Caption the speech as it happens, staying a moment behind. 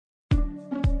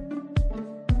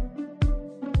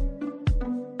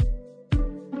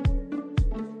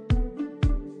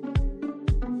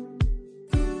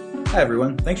Hi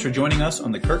everyone, thanks for joining us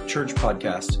on the Kirk Church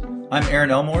Podcast. I'm Aaron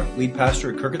Elmore, lead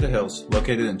pastor at Kirk at the Hills,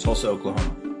 located in Tulsa,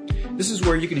 Oklahoma. This is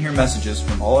where you can hear messages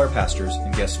from all our pastors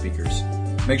and guest speakers.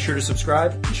 Make sure to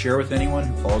subscribe and share with anyone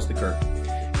who follows the Kirk.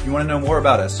 If you want to know more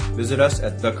about us, visit us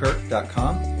at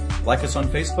thekirk.com, like us on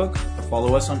Facebook, or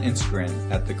follow us on Instagram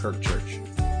at The Kirk Church.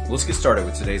 Let's get started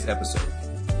with today's episode.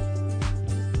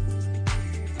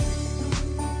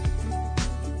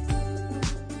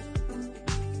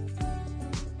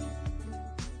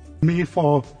 Me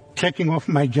for taking off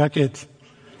my jacket.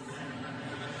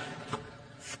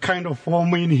 It's kind of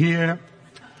warm in here.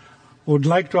 Would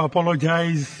like to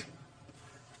apologize.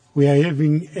 We are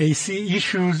having AC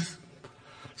issues,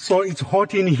 so it's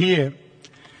hot in here.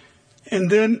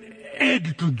 And then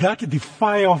add to that the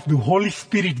fire of the Holy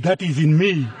Spirit that is in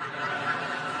me.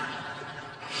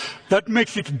 That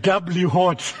makes it doubly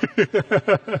hot.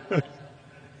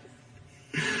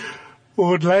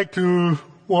 Would like to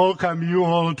welcome you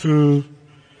all to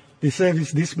the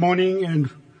service this morning, and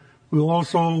we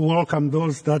also welcome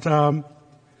those that are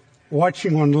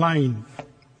watching online.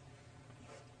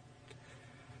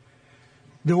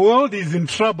 The world is in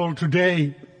trouble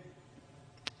today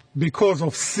because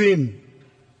of sin.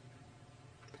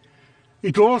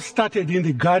 It all started in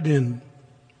the garden.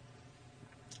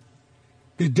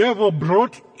 The devil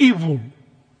brought evil,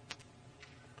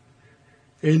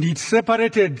 and it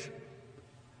separated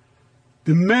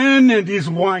the man and his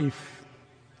wife.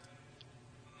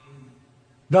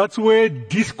 That's where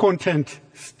discontent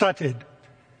started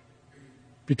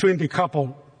between the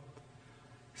couple.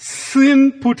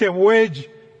 Sin put a wedge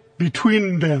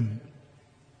between them.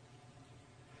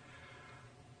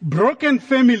 Broken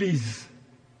families,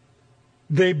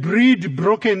 they breed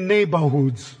broken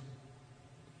neighborhoods.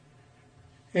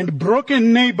 And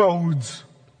broken neighborhoods,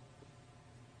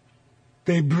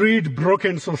 they breed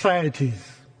broken societies.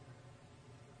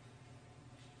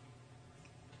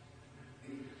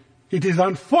 It is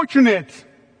unfortunate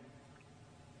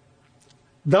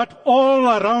that all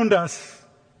around us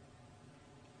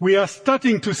we are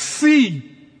starting to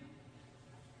see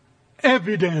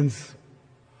evidence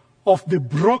of the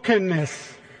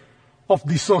brokenness of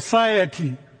the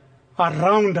society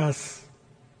around us.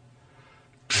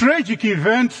 Tragic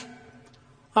event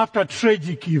after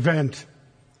tragic event.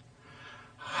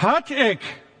 Heartache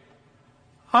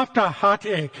after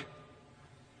heartache.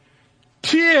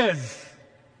 Tears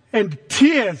and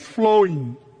tears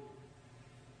flowing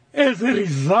as a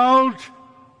result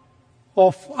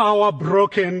of our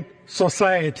broken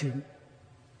society.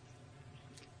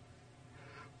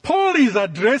 Paul is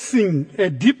addressing a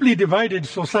deeply divided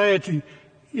society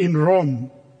in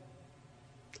Rome.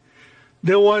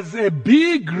 There was a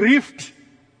big rift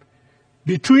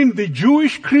between the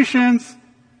Jewish Christians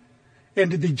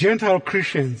and the Gentile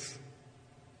Christians.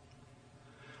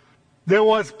 There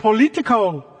was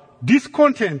political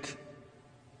discontent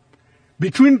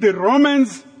between the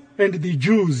Romans and the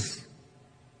Jews.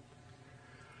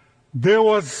 There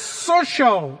was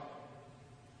social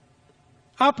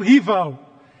upheaval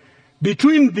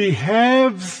between the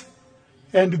haves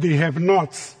and the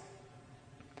have-nots.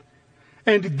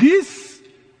 And this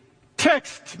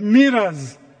text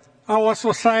mirrors our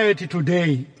society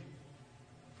today,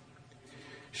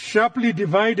 sharply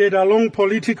divided along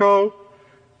political,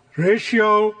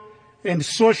 racial, and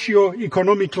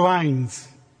socio-economic lines.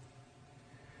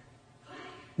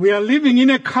 We are living in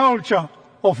a culture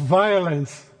of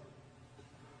violence.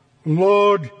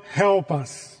 Lord, help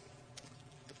us.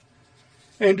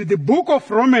 And the book of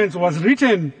Romans was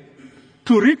written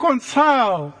to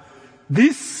reconcile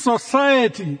this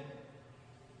society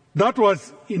that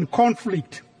was in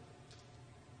conflict.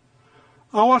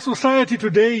 Our society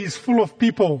today is full of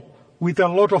people with a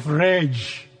lot of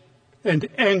rage and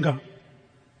anger.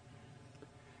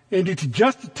 And it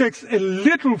just takes a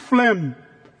little flame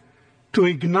to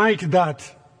ignite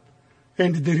that.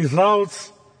 And the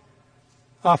results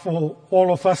are for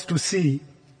all of us to see.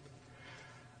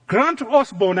 Grant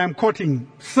Osborne, I'm quoting,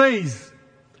 says,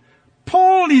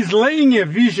 Paul is laying a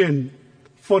vision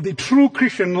for the true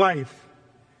Christian life.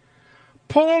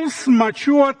 Paul's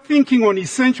mature thinking on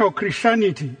essential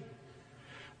Christianity,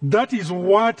 that is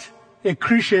what a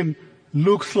Christian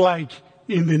looks like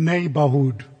in the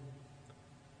neighborhood.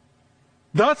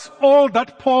 That's all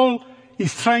that Paul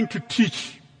is trying to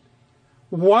teach.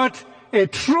 What a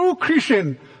true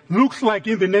Christian looks like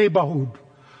in the neighborhood.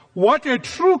 What a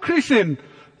true Christian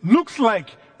looks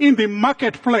like in the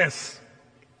marketplace.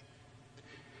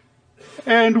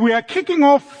 And we are kicking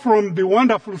off from the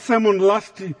wonderful sermon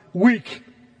last week.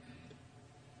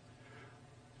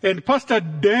 And Pastor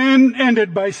Dan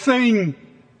ended by saying,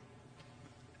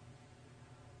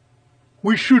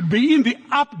 we should be in the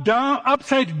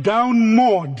upside down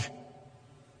mode.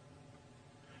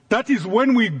 That is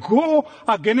when we go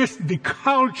against the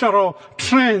cultural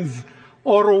trends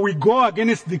or we go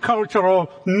against the cultural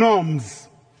norms.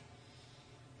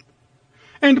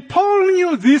 And Paul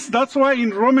knew this. That's why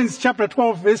in Romans chapter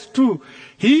 12 verse 2,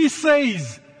 he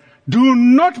says, do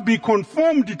not be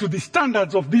conformed to the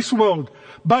standards of this world,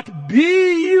 but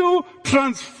be you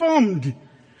transformed.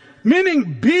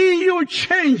 Meaning, be you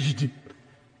changed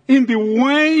in the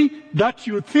way that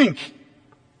you think.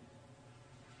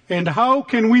 And how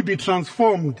can we be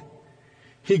transformed?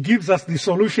 He gives us the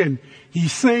solution. He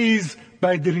says,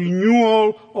 by the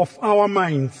renewal of our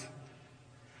minds.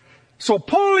 So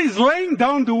Paul is laying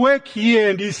down the work here,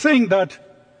 and he's saying that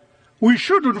we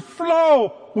shouldn't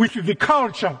flow with the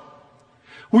culture.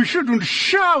 We shouldn't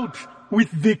shout with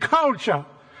the culture.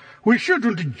 We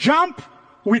shouldn't jump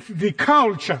with the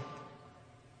culture.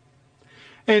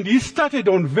 And he started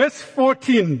on verse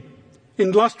 14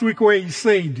 in last week where he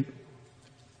said,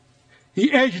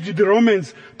 he urged the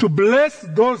Romans to bless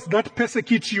those that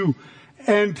persecute you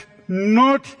and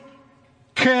not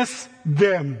curse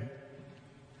them.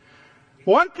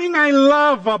 One thing I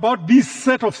love about this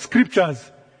set of scriptures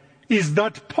is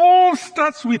that Paul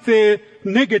starts with a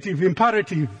negative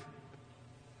imperative.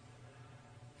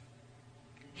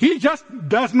 He just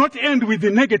does not end with the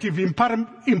negative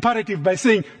imperative by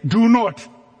saying, do not.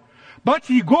 But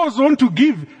he goes on to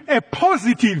give a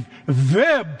positive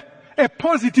verb, a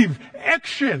positive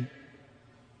action.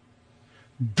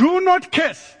 Do not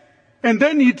curse. And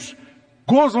then it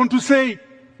goes on to say,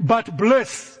 but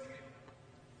bless.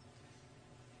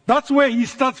 That's where he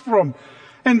starts from.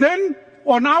 And then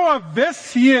on our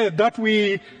verse here that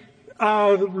we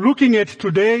are looking at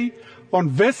today, on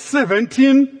verse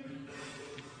 17,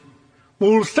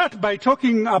 we'll start by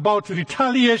talking about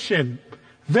retaliation.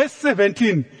 Verse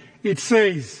 17, it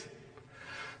says,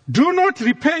 do not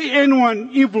repay anyone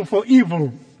evil for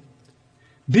evil.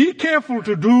 Be careful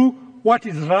to do what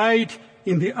is right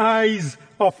in the eyes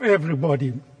of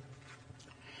everybody.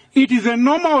 It is a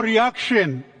normal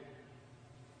reaction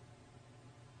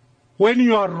when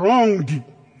you are wronged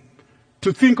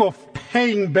to think of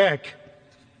paying back.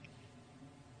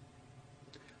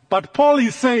 But Paul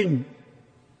is saying,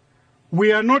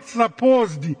 we are not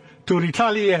supposed to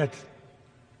retaliate.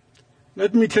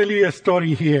 Let me tell you a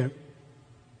story here.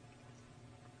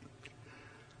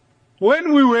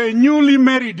 When we were newly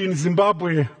married in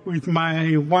Zimbabwe with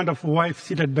my wonderful wife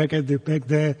seated back at the back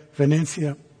there,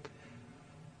 Venetia,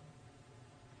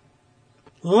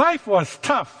 life was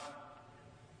tough.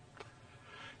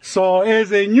 So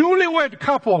as a newlywed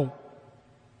couple,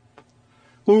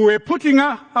 we were putting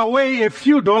away a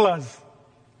few dollars.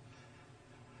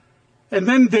 And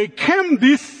then there came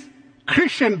this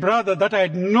Christian brother that I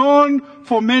had known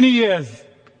for many years.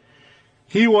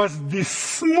 He was the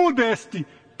smoothest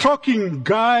talking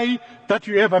guy that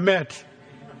you ever met.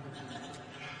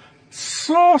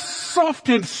 So soft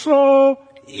and so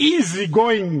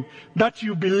easygoing that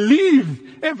you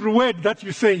believe every word that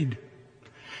you said.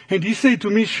 And he said to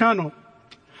me, Shano,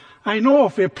 I know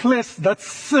of a place that's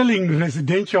selling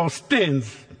residential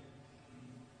stands.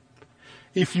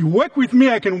 If you work with me,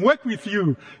 I can work with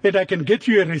you, and I can get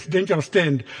you a residential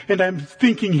stand. And I'm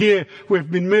thinking here,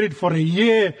 we've been married for a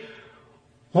year.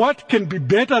 What can be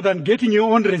better than getting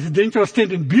your own residential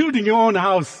stand and building your own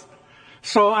house?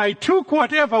 So I took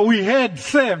whatever we had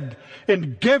saved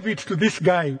and gave it to this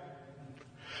guy.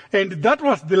 And that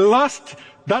was the last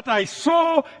that I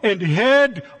saw and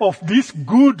heard of this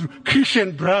good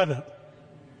Christian brother.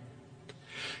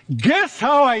 Guess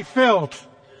how I felt?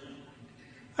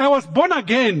 I was born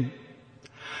again.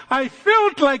 I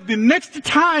felt like the next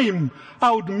time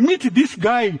I would meet this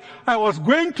guy, I was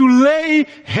going to lay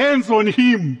hands on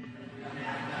him.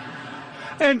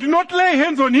 And not lay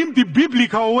hands on him the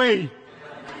biblical way.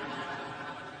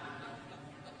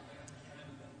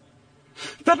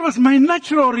 That was my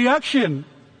natural reaction.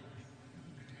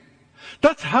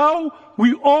 That's how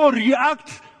we all react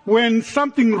when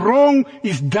something wrong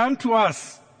is done to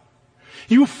us.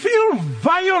 You feel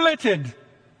violated.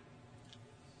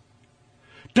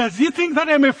 Does he think that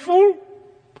I'm a fool?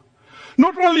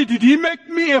 Not only did he make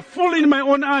me a fool in my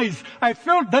own eyes, I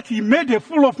felt that he made a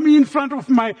fool of me in front of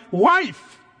my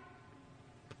wife.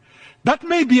 That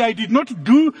maybe I did not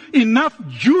do enough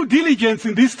due diligence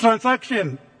in this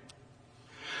transaction.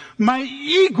 My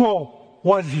ego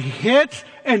was hurt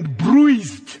and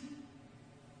bruised.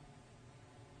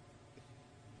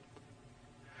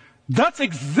 That's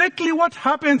exactly what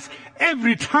happens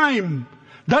every time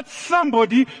that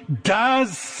somebody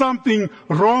does something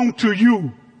wrong to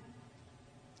you.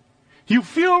 You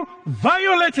feel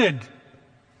violated.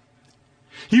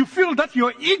 You feel that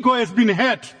your ego has been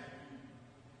hurt.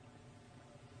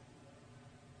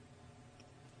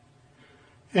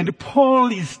 And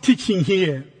Paul is teaching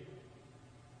here,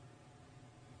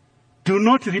 do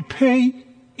not repay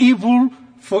evil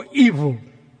for evil.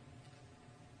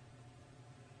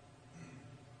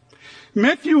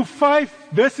 Matthew 5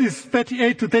 verses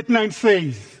 38 to 39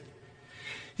 says,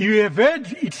 you have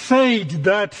heard it said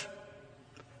that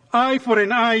eye for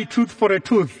an eye, tooth for a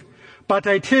tooth. But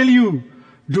I tell you,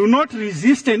 do not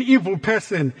resist an evil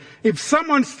person. If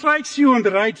someone strikes you on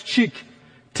the right cheek,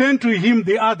 turn to him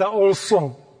the other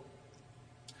also.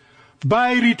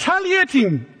 By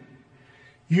retaliating,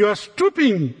 you are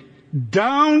stooping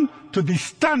down to the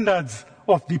standards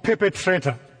of the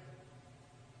perpetrator.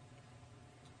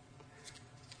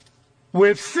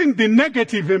 We've seen the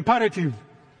negative imperative.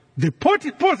 The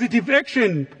positive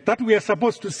action that we are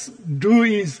supposed to do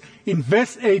is in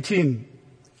verse 18.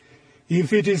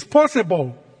 If it is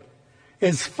possible,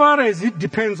 as far as it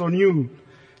depends on you,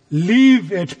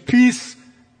 live at peace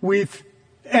with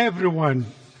everyone.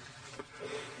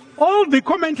 All the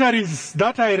commentaries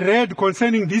that I read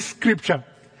concerning this scripture,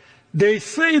 they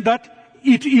say that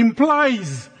it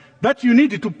implies that you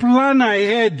need to plan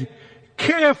ahead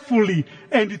carefully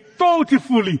and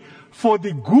thoughtfully for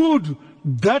the good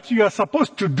that you are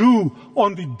supposed to do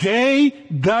on the day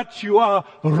that you are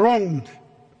wronged.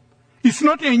 It's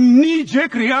not a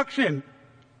knee-jerk reaction.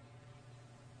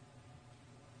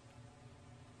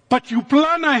 But you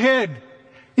plan ahead.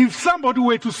 If somebody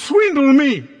were to swindle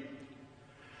me,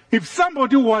 if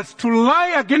somebody was to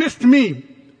lie against me,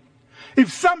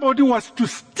 if somebody was to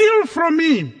steal from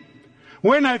me,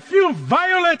 when I feel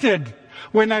violated,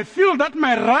 when I feel that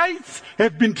my rights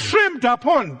have been trampled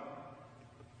upon,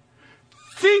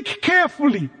 think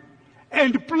carefully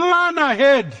and plan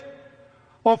ahead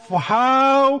of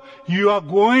how you are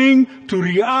going to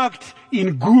react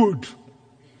in good.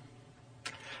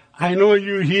 I know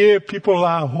you here, people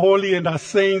are holy and are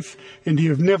saints, and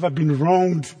you have never been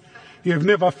wronged. You have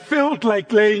never felt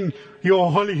like laying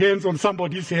your holy hands on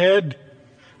somebody's head.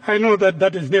 I know that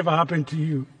that has never happened to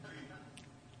you.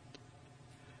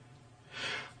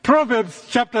 Proverbs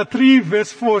chapter 3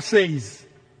 verse 4 says,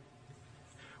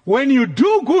 when you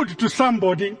do good to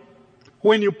somebody,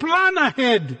 when you plan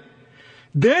ahead,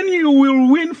 then you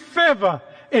will win favor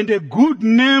and a good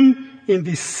name in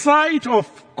the sight of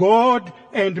God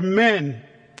and men.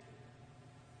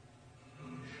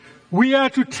 We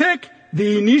are to take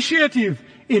the initiative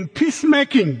in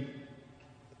peacemaking.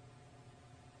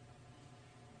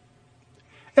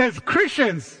 As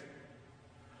Christians,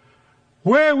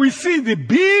 where we see the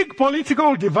big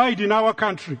political divide in our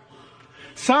country,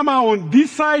 some are on this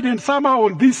side and some are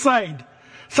on this side.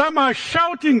 Some are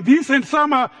shouting this and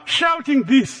some are shouting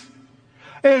this.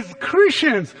 As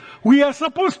Christians, we are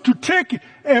supposed to take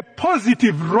a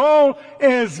positive role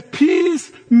as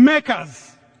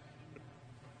peacemakers.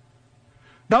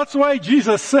 That's why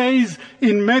Jesus says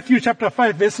in Matthew chapter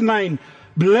 5 verse 9,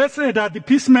 blessed are the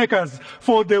peacemakers,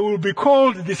 for they will be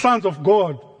called the sons of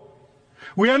God.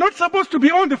 We are not supposed to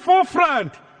be on the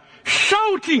forefront,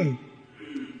 shouting,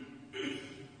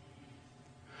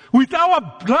 with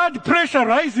our blood pressure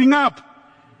rising up.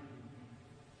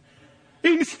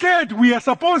 Instead, we are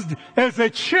supposed as a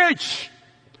church,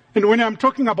 and when I'm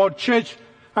talking about church,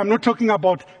 I'm not talking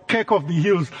about Cake of the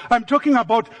Hills. I'm talking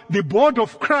about the body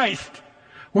of Christ.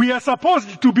 We are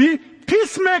supposed to be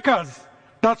peacemakers.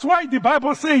 That's why the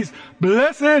Bible says,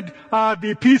 blessed are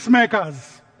the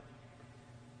peacemakers.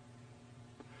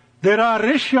 There are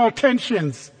racial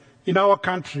tensions in our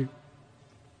country.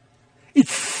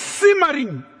 It's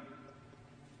simmering.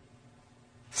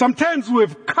 Sometimes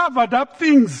we've covered up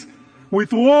things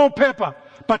with wallpaper,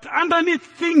 but underneath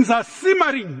things are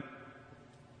simmering.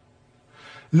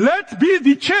 Let be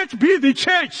the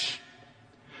church,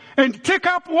 and take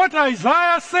up what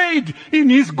Isaiah said in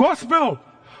his gospel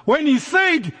when he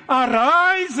said,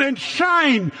 arise and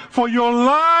shine, for your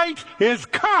light has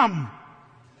come.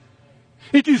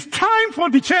 It is time for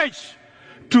the church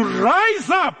to rise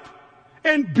up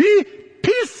and be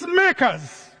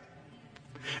peacemakers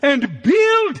and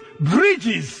build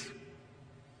bridges.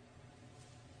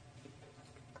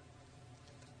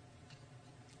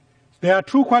 There are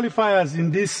two qualifiers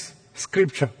in this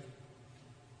scripture.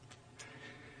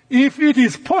 If it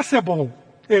is possible,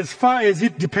 as far as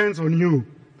it depends on you,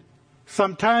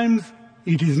 sometimes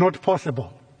it is not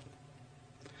possible.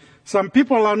 Some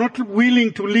people are not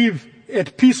willing to live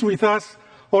at peace with us,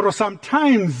 or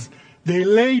sometimes they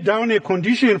lay down a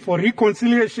condition for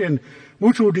reconciliation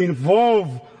which would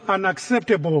involve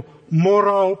unacceptable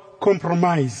moral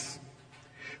compromise.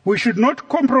 We should not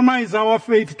compromise our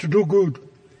faith to do good.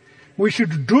 we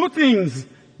should do things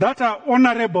that are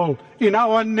honorable in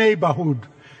our neighborhood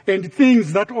and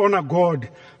things that honor God,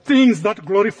 things that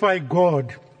glorify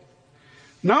God.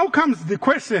 Now comes the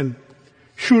question,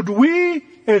 should we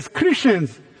as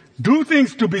Christians do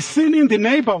things to be seen in the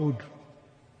neighborhood?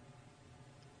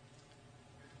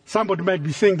 Somebody might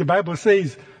be saying the Bible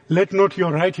says, let not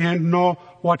your right hand know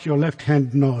what your left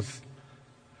hand knows.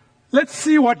 Let's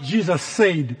see what Jesus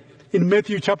said in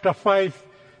Matthew chapter 5,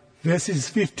 verses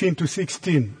 15 to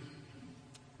 16.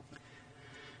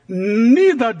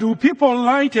 Neither do people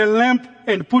light a lamp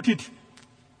and put it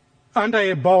under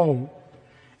a bowl.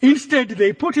 Instead,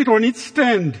 they put it on its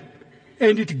stand,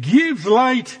 and it gives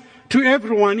light to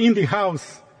everyone in the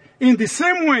house. In the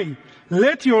same way,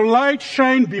 let your light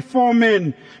shine before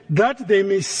men, that they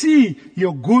may see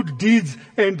your good deeds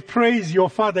and praise your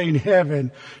Father in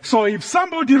heaven. So if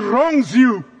somebody wrongs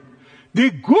you, the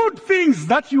good things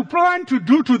that you plan to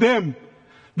do to them,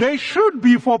 they should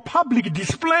be for public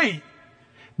display.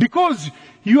 Because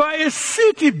you are a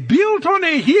city built on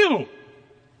a hill.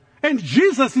 And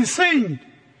Jesus is saying,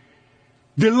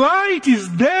 the light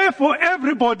is there for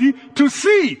everybody to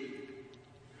see.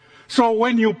 So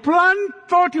when you plan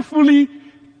thoughtfully,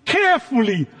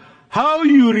 carefully, how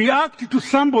you react to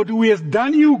somebody who has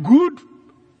done you good,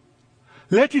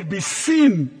 let it be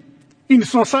seen in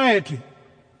society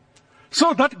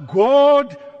so that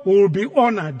God will be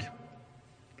honored.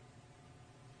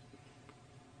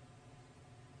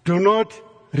 Do not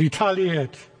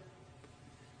retaliate.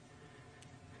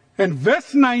 And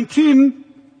verse 19,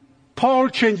 Paul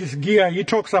changes gear. He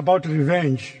talks about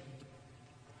revenge.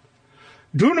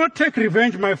 Do not take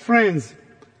revenge, my friends,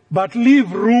 but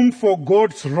leave room for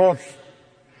God's wrath.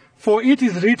 For it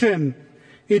is written,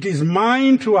 it is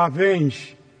mine to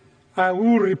avenge. I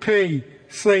will repay,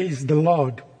 says the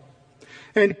Lord.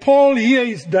 And Paul here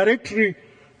is directly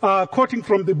quoting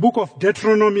from the book of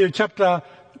Deuteronomy chapter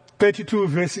 32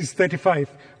 verses 35,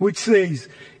 which says,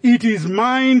 it is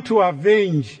mine to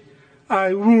avenge,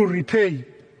 I will repay.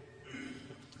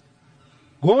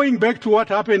 Going back to what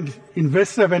happened in verse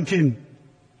 17,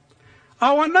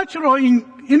 our natural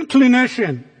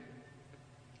inclination,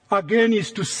 again,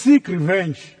 is to seek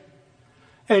revenge.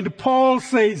 And Paul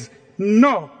says,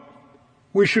 no,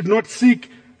 we should not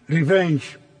seek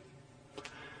revenge.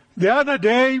 The other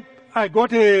day, I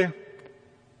got an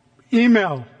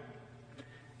email,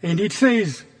 and it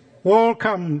says,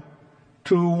 welcome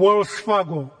to Wells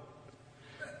Fargo.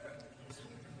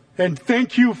 And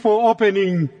thank you for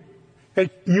opening a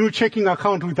new checking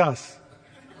account with us.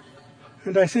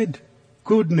 And I said,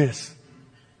 goodness,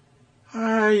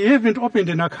 I haven't opened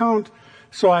an account.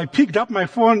 So I picked up my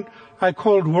phone, I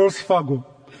called Wells Fargo.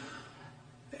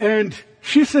 And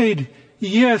she said,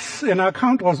 yes, an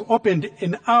account was opened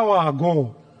an hour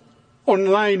ago,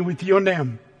 online with your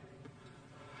name.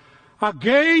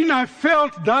 Again, I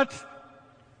felt that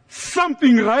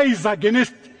something rise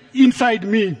against inside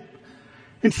me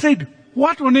and said,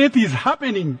 what on earth is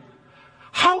happening?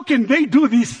 How can they do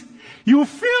this? You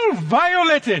feel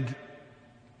violated.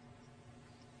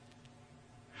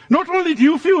 Not only do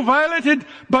you feel violated,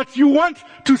 but you want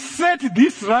to set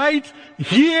this right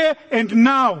here and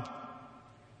now.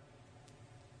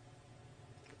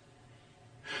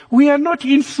 We are not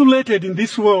insulated in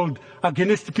this world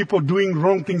against people doing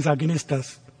wrong things against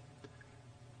us.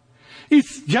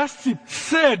 It's just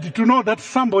sad to know that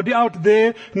somebody out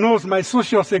there knows my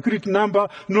social security number,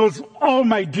 knows all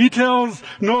my details,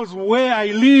 knows where I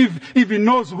live, even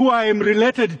knows who I am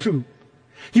related to.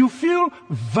 You feel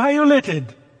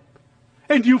violated.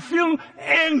 And you feel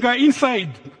anger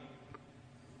inside.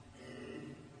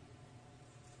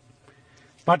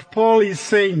 But Paul is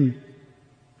saying,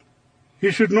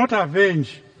 you should not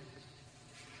avenge.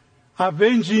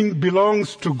 Avenging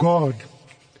belongs to God.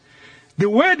 The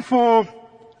word for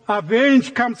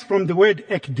avenge comes from the word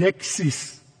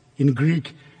ekdexis in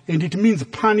Greek, and it means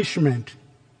punishment.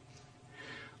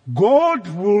 God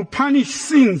will punish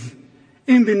sins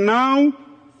in the now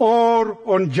or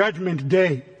on Judgment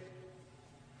Day.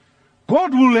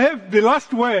 God will have the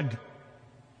last word.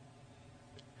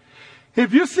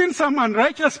 Have you seen some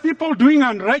unrighteous people doing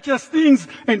unrighteous things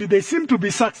and they seem to be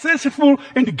successful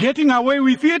and getting away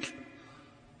with it?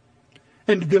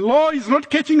 And the law is not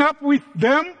catching up with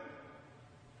them?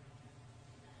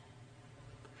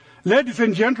 Ladies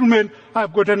and gentlemen,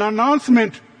 I've got an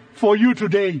announcement for you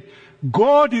today.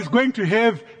 God is going to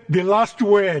have the last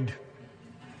word.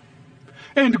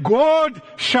 And God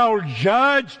shall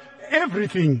judge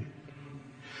everything.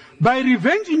 By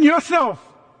revenging yourself,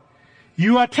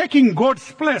 you are taking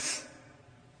God's place.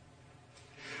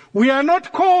 We are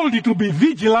not called to be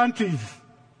vigilantes.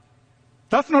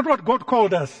 That's not what God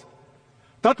called us.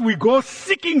 that we go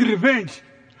seeking revenge.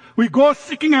 We go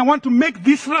seeking, I want to make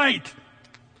this right.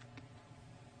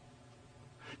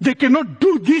 They cannot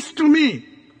do this to me.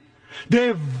 They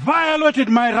have violated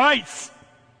my rights.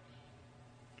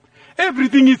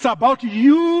 Everything is about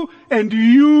you and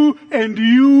you and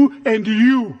you and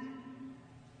you.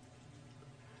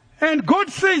 And God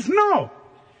says, no,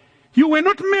 you were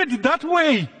not made that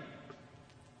way.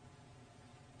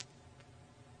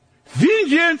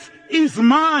 Vengeance is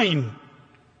mine.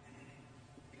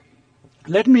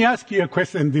 Let me ask you a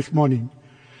question this morning.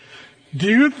 Do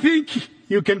you think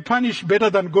you can punish better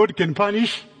than God can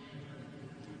punish?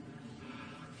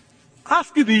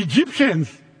 Ask the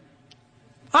Egyptians.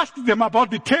 Ask them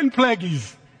about the 10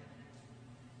 plagues.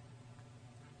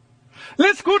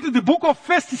 Let's go to the book of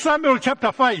 1 Samuel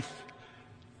chapter 5,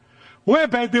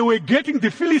 whereby they were getting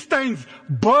the Philistines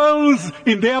boils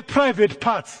in their private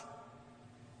parts.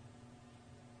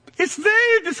 It's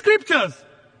there in the scriptures.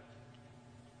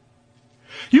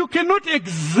 You cannot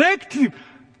exact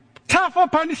tougher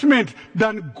punishment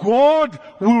than God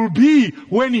will be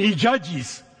when He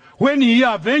judges, when He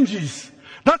avenges.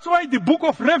 That's why the book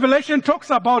of Revelation talks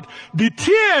about the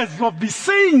tears of the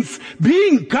saints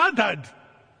being gathered.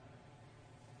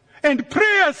 And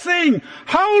prayer saying,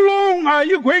 how long are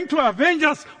you going to avenge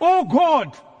us, oh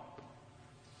God?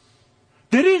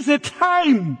 There is a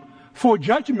time for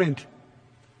judgment.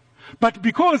 But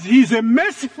because He is a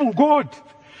merciful God,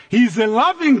 He is a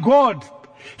loving God,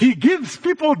 He gives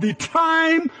people the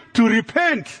time to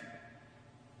repent.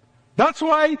 That's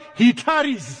why He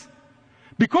tarries.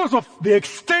 Because of the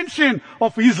extension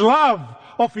of His love,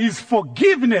 of His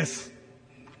forgiveness.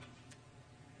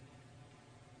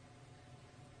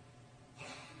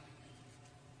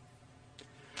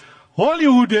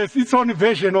 Hollywood has its own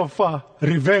version of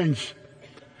revenge.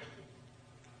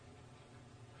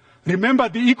 Remember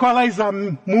the Equalizer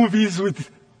movies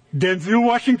with Denzel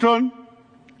Washington?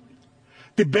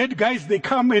 The bad guys, they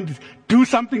come and do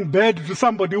something bad to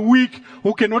somebody weak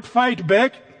who cannot fight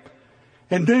back.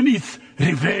 And then it's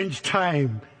revenge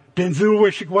time.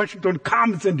 Denzel Washington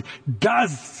comes and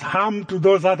does harm to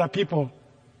those other people.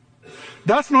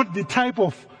 That's not the type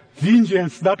of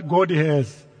vengeance that God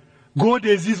has. God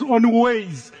has His own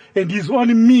ways and His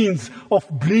own means of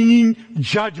bringing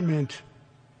judgment.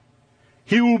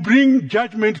 He will bring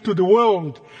judgment to the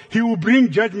world. He will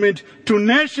bring judgment to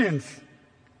nations.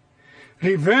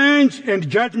 Revenge and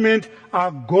judgment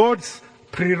are God's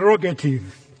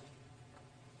prerogative.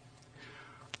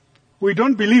 We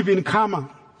don't believe in karma.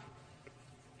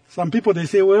 Some people, they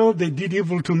say, well, they did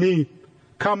evil to me.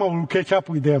 Karma will catch up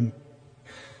with them.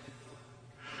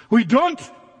 We don't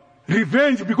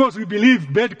revenge because we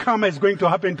believe bad karma is going to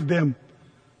happen to them.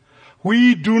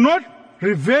 We do not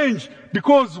revenge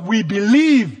because we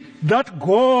believe that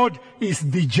God is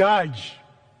the judge.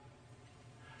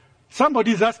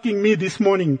 Somebody is asking me this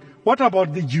morning, what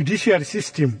about the judicial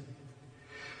system?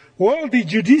 Well, the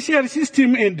judicial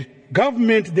system and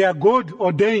government, they are God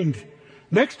ordained.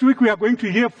 Next week we are going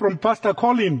to hear from Pastor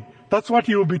Colin. That's what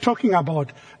he will be talking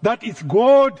about. That it's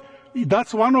God,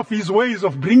 that's one of His ways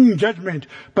of bringing judgment,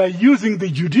 by using the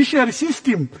judicial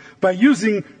system, by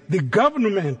using the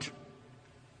government.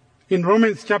 In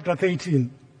Romans chapter 13.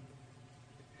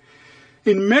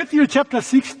 In Matthew chapter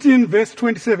 16 verse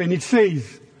 27 it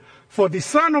says, for the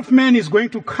Son of Man is going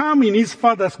to come in His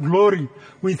Father's glory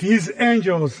with His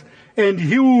angels, and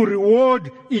He will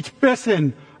reward each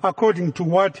person according to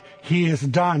what he has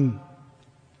done.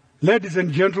 Ladies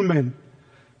and gentlemen,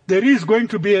 there is going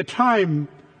to be a time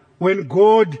when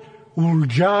God will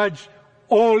judge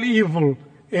all evil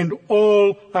and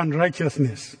all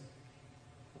unrighteousness.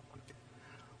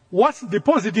 What's the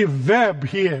positive verb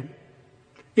here?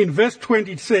 In verse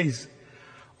 20 it says,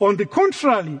 on the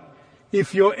contrary,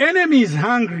 if your enemy is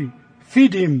hungry,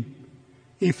 feed him.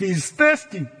 If he is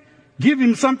thirsty, give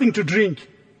him something to drink.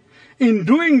 In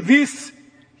doing this,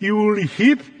 you will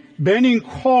heap burning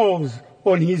coals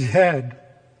on his head.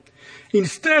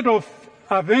 Instead of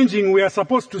avenging, we are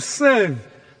supposed to serve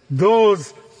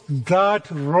those that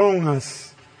wrong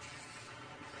us.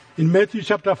 In Matthew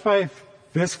chapter 5,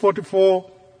 verse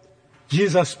 44,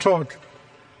 Jesus taught,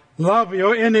 love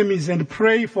your enemies and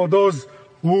pray for those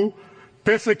who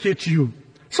persecute you.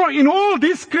 So in all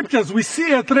these scriptures we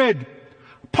see a thread.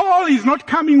 Paul is not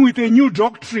coming with a new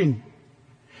doctrine.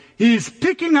 He is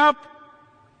picking up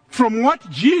from what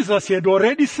Jesus had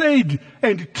already said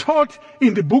and taught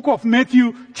in the book of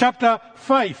Matthew chapter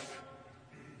 5.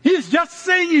 He's just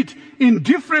saying it in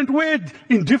different words,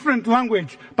 in different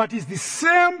language, but it's the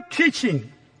same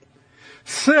teaching.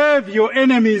 Serve your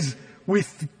enemies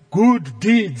with good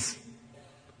deeds.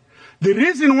 The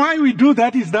reason why we do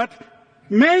that is that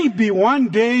maybe one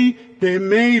day they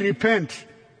may repent.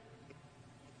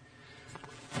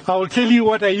 I will tell you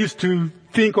what I used to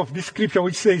think of this scripture,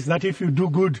 which says that if you do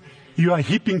good, you are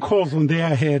heaping coals on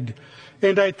their head.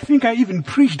 And I think I even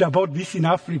preached about this in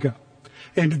Africa.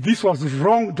 And this was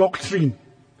wrong doctrine.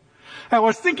 I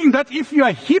was thinking that if you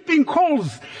are heaping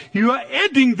coals, you are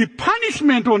adding the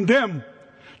punishment on them,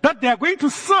 that they are going to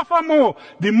suffer more.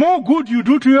 The more good you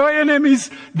do to your enemies,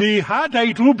 the harder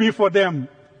it will be for them.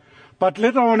 But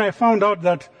later on I found out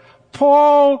that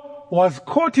Paul was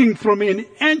quoting from an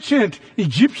ancient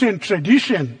Egyptian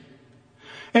tradition.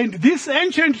 And this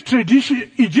ancient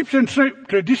tradition, Egyptian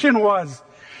tradition was,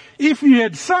 if you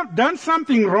had done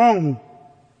something wrong,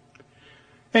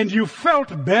 and you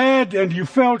felt bad and you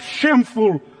felt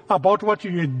shameful about what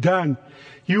you had done,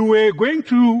 you were going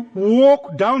to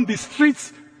walk down the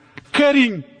streets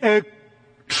carrying a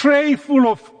tray full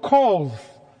of coals.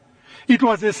 It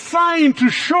was a sign to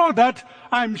show that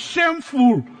I'm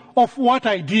shameful of what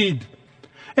I did.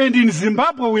 And in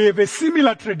Zimbabwe, we have a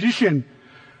similar tradition.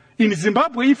 In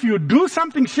Zimbabwe, if you do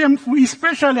something shameful,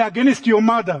 especially against your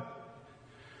mother,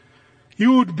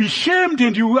 you would be shamed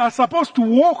and you are supposed to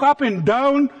walk up and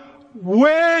down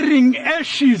wearing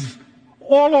ashes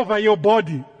all over your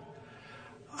body.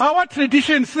 Our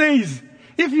tradition says,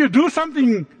 if you do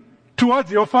something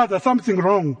towards your father, something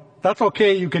wrong, that's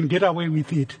okay, you can get away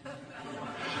with it.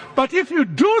 But if you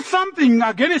do something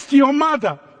against your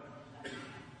mother,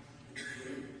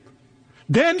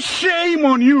 then shame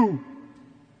on you.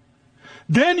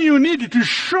 Then you need to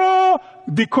show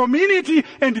the community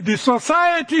and the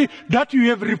society that you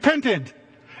have repented.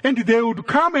 And they would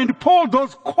come and pour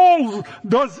those coals,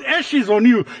 those ashes on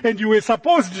you. And you were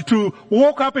supposed to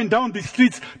walk up and down the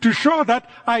streets to show that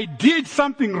I did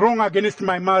something wrong against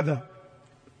my mother.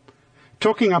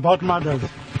 Talking about mothers,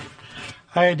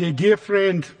 I had a dear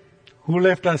friend who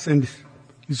left us and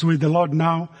is with the Lord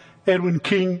now, Edwin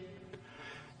King.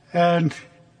 And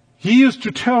he used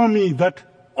to tell me that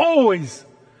always,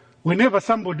 whenever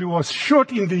somebody was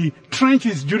shot in the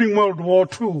trenches during World War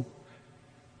II,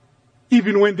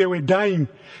 even when they were dying,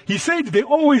 he said they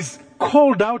always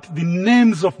called out the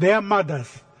names of their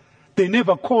mothers. They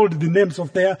never called the names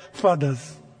of their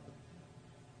fathers.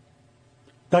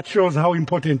 That shows how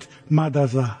important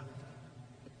mothers are.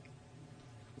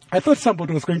 I thought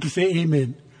somebody was going to say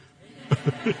amen.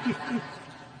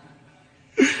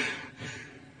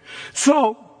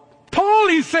 So, Paul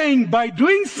is saying by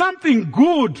doing something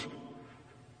good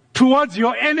towards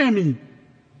your enemy,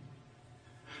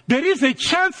 there is a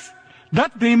chance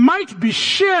that they might be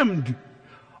shamed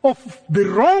of the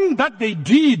wrong that they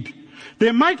did.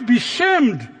 They might be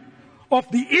shamed of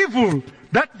the evil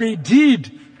that they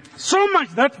did, so much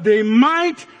that they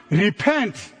might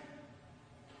repent.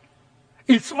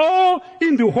 It's all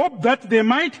in the hope that they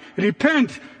might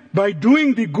repent by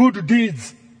doing the good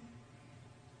deeds.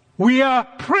 We are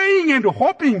praying and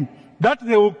hoping that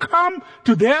they will come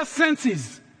to their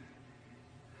senses,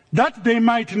 that they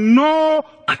might know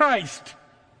Christ.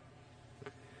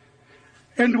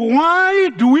 And why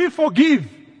do we forgive?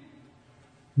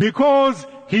 Because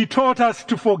he taught us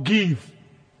to forgive.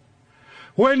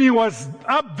 When he was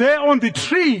up there on the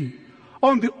tree,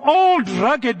 on the old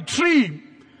rugged tree,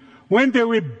 when they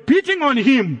were beating on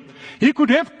him, he could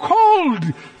have called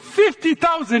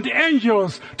 50,000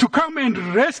 angels to come and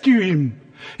rescue him.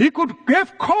 He could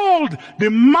have called the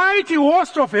mighty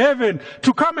host of heaven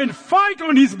to come and fight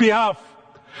on his behalf.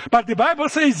 But the Bible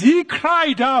says he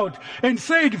cried out and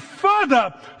said,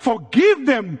 Father, forgive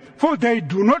them, for they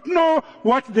do not know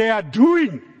what they are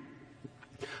doing.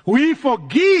 We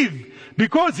forgive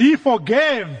because he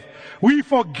forgave. We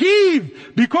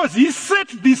forgive because he set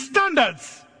the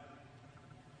standards.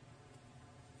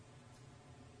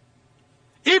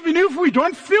 Even if we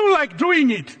don't feel like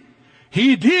doing it,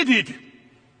 he did it.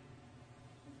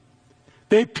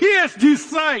 They pierced his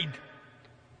side.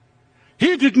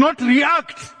 He did not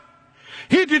react.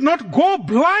 He did not go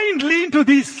blindly into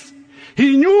this.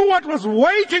 He knew what was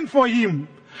waiting for him,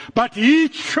 but he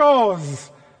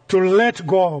chose to let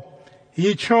go.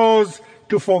 He chose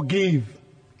to forgive.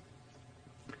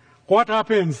 What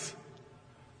happens?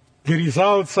 The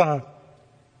results are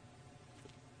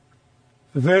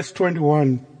verse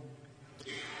 21.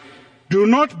 Do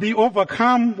not be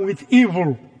overcome with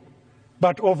evil,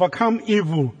 but overcome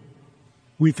evil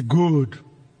with good.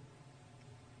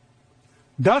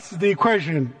 That's the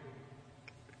equation.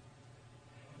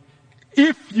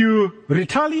 If you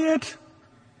retaliate,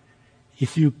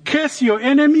 if you curse your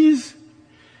enemies,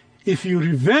 if you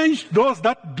revenge those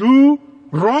that do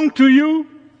wrong to you,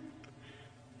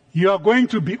 you are going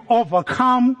to be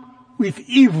overcome with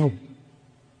evil.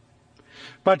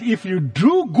 But if you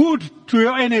do good to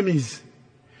your enemies,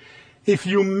 if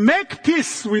you make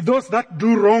peace with those that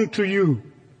do wrong to you,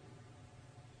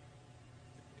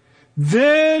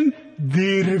 then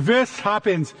the reverse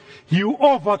happens. You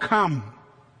overcome.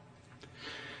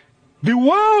 The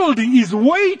world is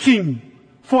waiting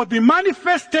for the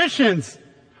manifestations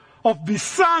of the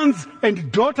sons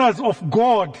and daughters of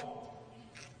God.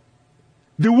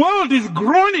 The world is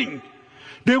groaning.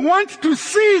 They want to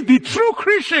see the true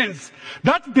Christians,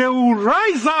 that they will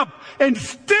rise up and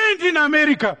stand in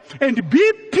America and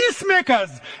be peacemakers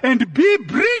and be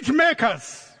bridge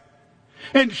makers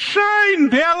and shine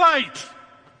their light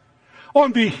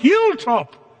on the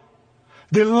hilltop,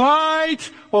 the light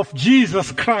of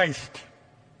Jesus Christ.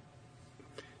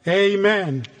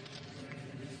 Amen.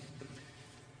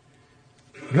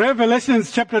 Revelation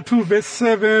chapter 2, verse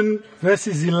 7,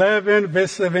 verses 11,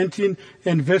 verse 17,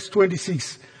 and verse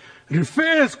 26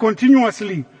 refers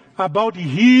continuously about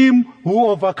him who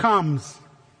overcomes.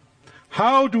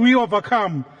 How do we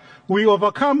overcome? We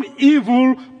overcome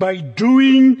evil by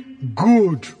doing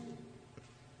good.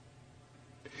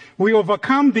 We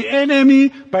overcome the enemy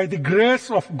by the grace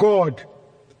of God.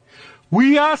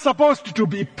 We are supposed to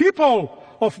be people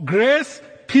of grace,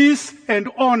 peace, and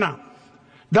honor.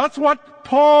 That's what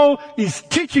Paul is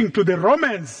teaching to the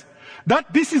Romans,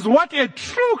 that this is what a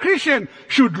true Christian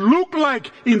should look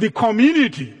like in the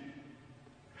community.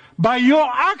 By your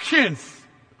actions,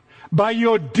 by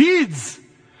your deeds,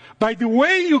 by the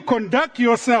way you conduct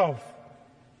yourself.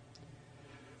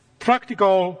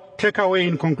 Practical takeaway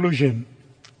in conclusion.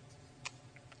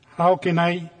 How can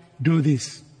I do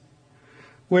this?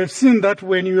 We've seen that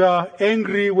when you are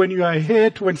angry, when you are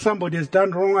hurt, when somebody has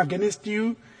done wrong against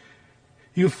you,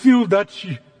 you feel that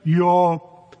your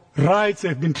rights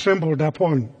have been trampled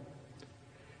upon.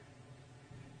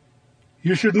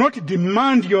 You should not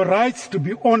demand your rights to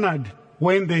be honored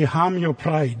when they harm your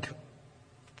pride.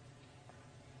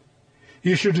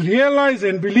 You should realize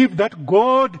and believe that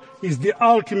God is the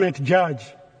ultimate judge.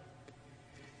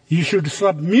 You should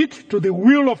submit to the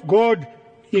will of God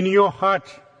in your heart,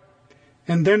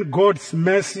 and then God's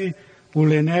mercy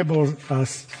will enable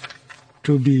us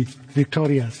to be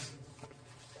victorious.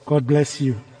 God bless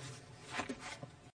you.